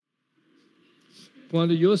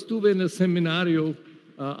Cuando yo estuve en el seminario,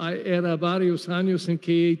 era varios años en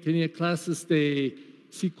que tenía clases de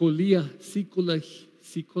psicología,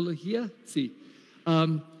 sí.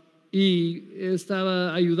 Y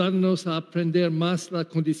estaba ayudándonos a aprender más la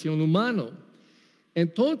condición humana.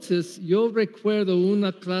 Entonces, yo recuerdo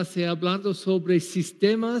una clase hablando sobre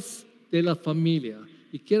sistemas de la familia.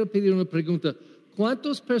 Y quiero pedir una pregunta.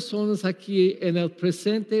 ¿Cuántas personas aquí en el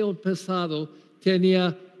presente o pasado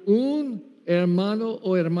tenía un hermano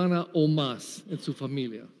o hermana o más en su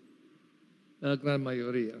familia? La gran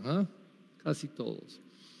mayoría, ¿eh? Casi todos.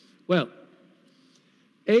 Bueno,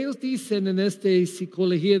 ellos dicen en esta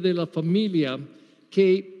psicología de la familia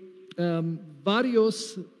que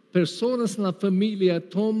varias personas en la familia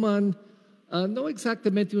toman no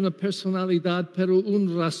exactamente una personalidad, pero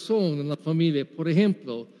una razón en la familia. Por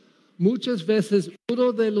ejemplo, muchas veces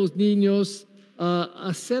uno de los niños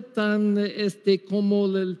aceptan como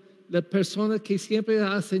la persona que siempre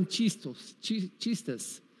hacen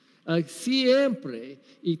chistes. Siempre.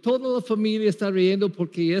 Y toda la familia está riendo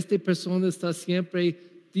porque esta persona está siempre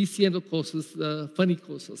diciendo cosas, funny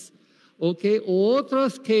cosas. ¿Okay? O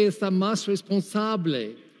otros que están más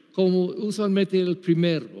responsables, como usualmente el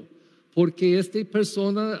primero. Porque esta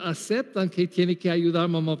persona aceptan que tiene que ayudar a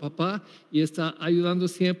mamá, papá y está ayudando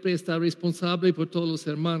siempre, está responsable por todos los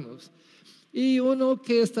hermanos. Y uno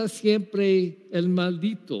que está siempre el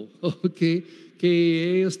maldito, ¿okay?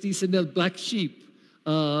 Que ellos dicen el black sheep,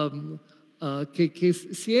 que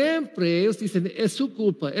siempre ellos dicen es su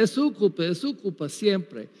culpa,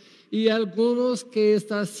 siempre. Y algunos que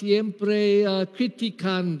están siempre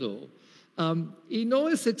criticando. Y no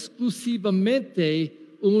es exclusivamente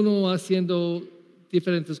uno haciendo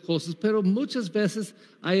diferentes cosas, pero muchas veces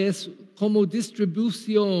es como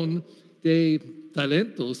distribución de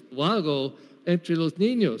talentos o algo entre los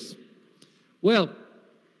niños. Well,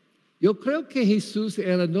 yo creo que Jesús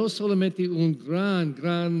era no solamente un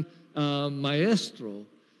gran maestro,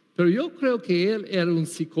 pero yo creo que él era un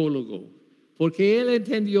psicólogo, porque él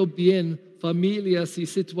entendió bien familias y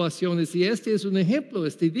situaciones, y este es un ejemplo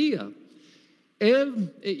este día.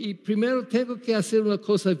 Y primero tengo que hacer una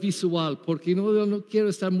cosa visual, porque no quiero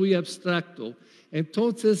estar muy abstracto.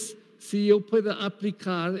 Entonces, si yo puedo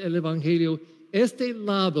aplicar el Evangelio, este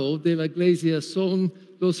lado de la iglesia son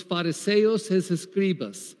los fariseos y los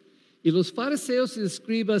escribas. Y los fariseos y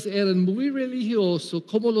escribas eran muy religiosos,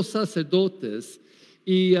 como los sacerdotes.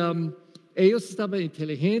 Y ellos estaban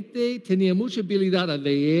inteligentes, tenían mucha habilidad a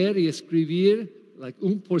leer y escribir.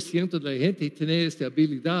 1% de la gente tenía esta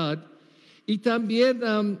habilidad. Y también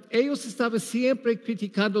ellos estaban siempre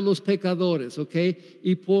criticando a los pecadores, ¿ok?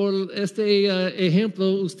 Y por este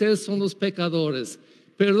ejemplo, ustedes son los pecadores.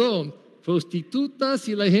 Perdón, prostitutas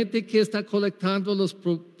y la gente que está colectando las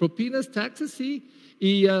propinas, taxes, sí.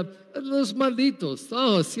 Y los malditos,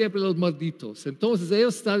 siempre los malditos. Entonces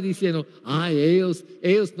ellos están diciendo,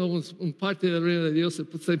 ellos no son parte del reino de Dios,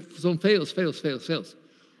 son feos.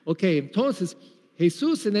 Ok, entonces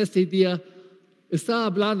Jesús en este día está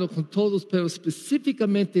hablando con todos, pero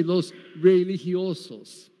específicamente los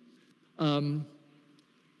religiosos.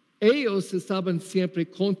 Ellos estaban siempre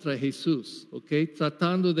contra Jesús, ¿okay?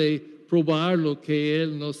 Tratando de probarlo que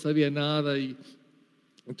él no sabía nada. Y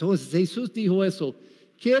entonces Jesús dijo eso.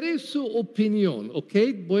 ¿Quiere su opinión? ¿Ok?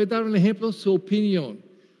 Voy a dar un ejemplo, su opinión.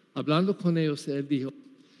 Hablando con ellos, él dijo,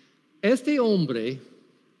 este hombre,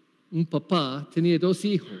 un papá, tenía 2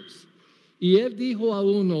 hijos. Y él dijo a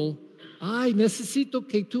uno, necesito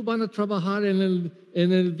que tú van a trabajar en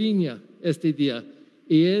el viña este día.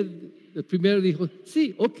 Y él, el primero dijo,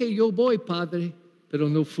 sí, ok, yo voy, padre, pero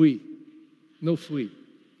no fui.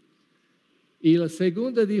 Y la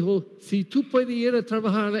segunda dijo, si tú puedes ir a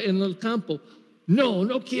trabajar en el campo,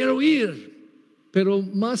 no quiero ir. Pero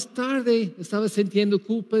más tarde estaba sintiendo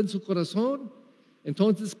culpa en su corazón.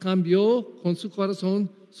 Entonces cambió con su corazón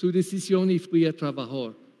su decisión y fui a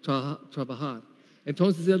trabajar.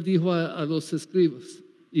 Entonces él dijo a los escribas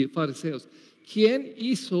y fariseos, ¿quién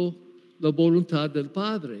hizo la voluntad del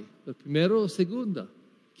Padre? ¿El primero o segunda?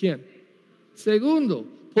 ¿Quién? Segundo,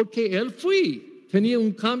 porque él tenía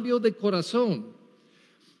un cambio de corazón.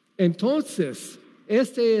 Entonces,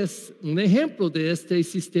 este es un ejemplo de este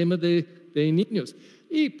sistema de niños.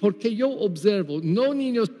 Y porque yo observo, no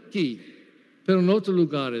niños aquí, pero en otros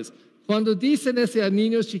lugares, cuando dicen a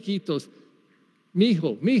niños chiquitos,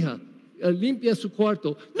 mijo, mija, limpia su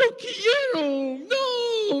cuarto. No quiero,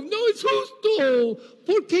 no es justo.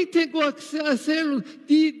 ¿Por qué tengo que hacerlo?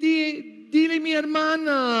 Dile a mi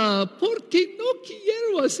hermana, porque no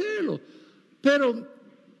quiero hacerlo. Pero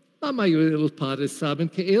la mayoría de los padres saben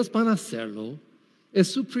que ellos van a hacerlo. Es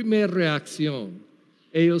su primera reacción.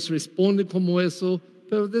 ellos responden como eso,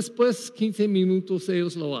 pero después 15 minutos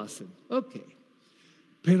ellos lo hacen. Ok.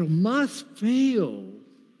 Pero más feo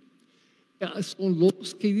son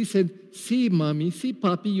los que dicen, sí, mami, sí,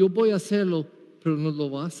 papi, yo voy a hacerlo, pero no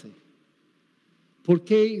lo hace.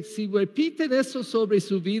 Porque si repiten eso sobre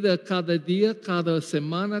su vida cada día, cada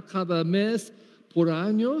semana, cada mes, por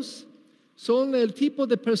años, son el tipo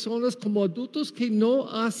de personas como adultos que no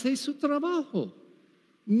hacen su trabajo.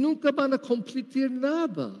 Nunca van a completar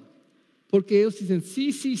nada. Porque ellos dicen,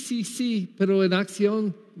 sí, sí, sí, sí, pero en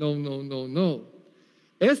acción, no, no, no, no.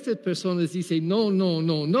 Estas personas dicen, no, no,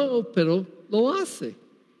 no, no, pero lo hace.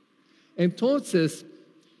 Entonces,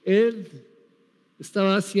 él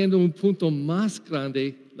estaba haciendo un punto más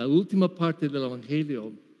grande, la última parte del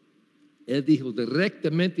Evangelio. Él dijo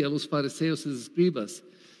directamente a los fariseos y escribas,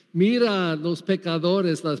 mira los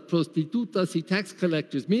pecadores, las prostitutas y tax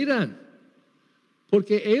collectors, miran.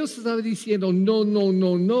 Porque ellos estaban diciendo, no, no,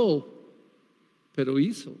 no, no, pero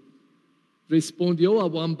hizo. Respondió a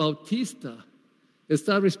Juan Bautista.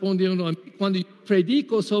 Está respondiendo a mí. Cuando yo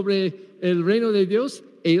predico sobre el reino de Dios,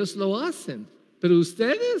 ellos lo hacen. Pero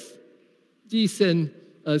ustedes dicen,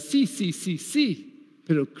 sí, sí, sí, sí.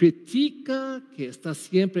 Pero critica que está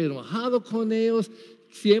siempre enojado con ellos,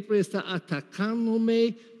 siempre está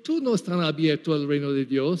atacándome. Tú no estás abierto al reino de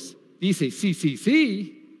Dios. Dice, sí, sí,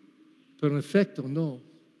 sí. Pero en efecto, no.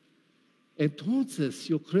 Entonces,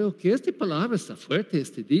 yo creo que esta palabra está fuerte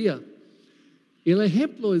este día. Y el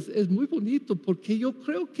ejemplo es muy bonito porque yo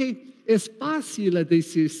creo que es fácil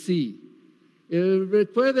decir sí.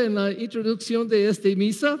 Recuerden la introducción de esta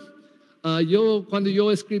misa. Cuando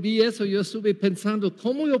yo escribí eso, yo estuve pensando,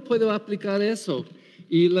 ¿cómo yo puedo aplicar eso?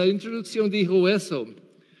 Y la introducción dijo eso.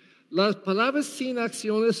 Las palabras sin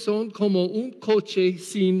acciones son como un coche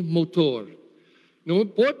sin motor. No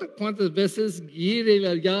importa cuántas veces gire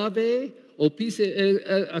la llave o pise el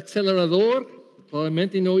acelerador,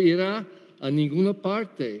 probablemente no irá a ninguna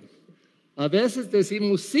parte. A veces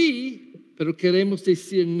decimos sí, pero queremos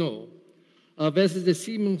decir no. A veces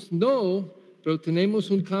decimos no, pero tenemos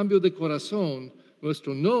un cambio de corazón.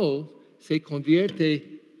 Nuestro no se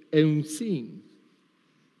convierte en un sí.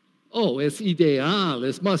 Es ideal,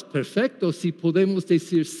 es más perfecto si podemos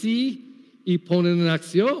decir sí y poner en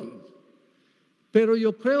acción. Pero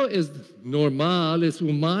yo creo es normal, es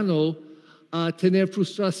humano tener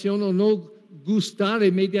frustración o no gustar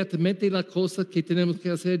inmediatamente la cosa que tenemos que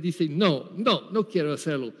hacer. Dice, no quiero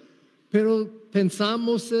hacerlo. Pero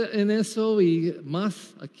pensamos en eso y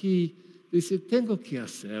más aquí, dice, tengo que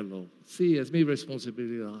hacerlo. Sí, es mi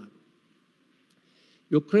responsabilidad.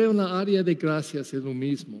 Yo creo en la área de gracias es lo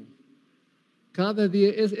mismo. Cada día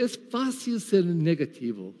es fácil ser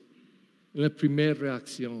negativo en la primera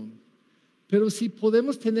reacción. Pero si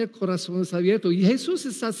podemos tener corazones abiertos, y Jesús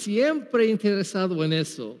está siempre interesado en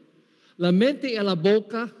eso. La mente y la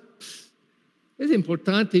boca es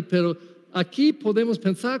importante, pero aquí podemos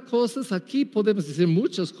pensar cosas, aquí podemos decir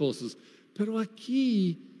muchas cosas, pero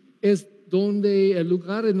aquí es donde el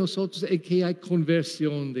lugar en nosotros en que hay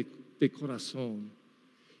conversión de corazón.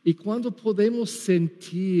 Y cuando podemos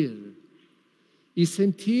sentir, y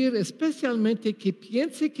sentir especialmente que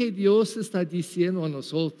piense que Dios está diciendo a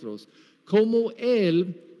nosotros, como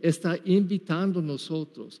Él está invitando a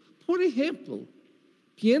nosotros. Por ejemplo,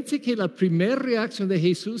 piense que la primera reacción de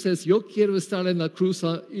Jesús es, yo quiero estar en la cruz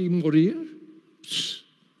y morir.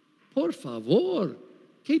 Por favor,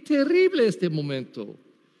 qué terrible este momento.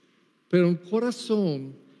 Pero en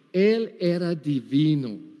corazón, Él era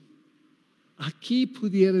divino. Aquí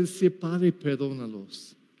pudiera decir, Padre,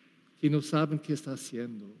 perdónalos, que no saben qué está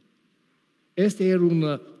haciendo. Esta era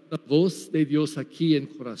una voz de Dios aquí en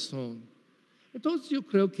corazón. Entonces yo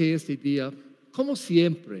creo que este día, como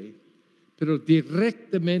siempre, pero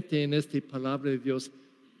directamente en esta palabra de Dios,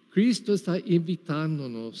 Cristo está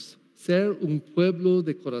invitándonos a ser un pueblo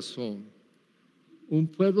de corazón, un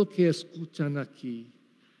pueblo que escuchan aquí,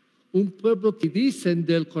 un pueblo que dicen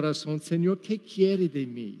del corazón, Señor, ¿qué quiere de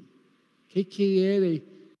mí? ¿Qué quiere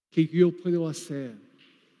que yo pueda hacer?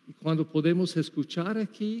 Y cuando podemos escuchar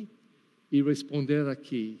aquí y responder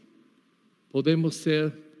aquí, podemos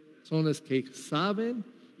ser personas que saben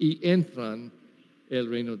y entran el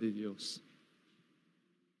reino de Dios.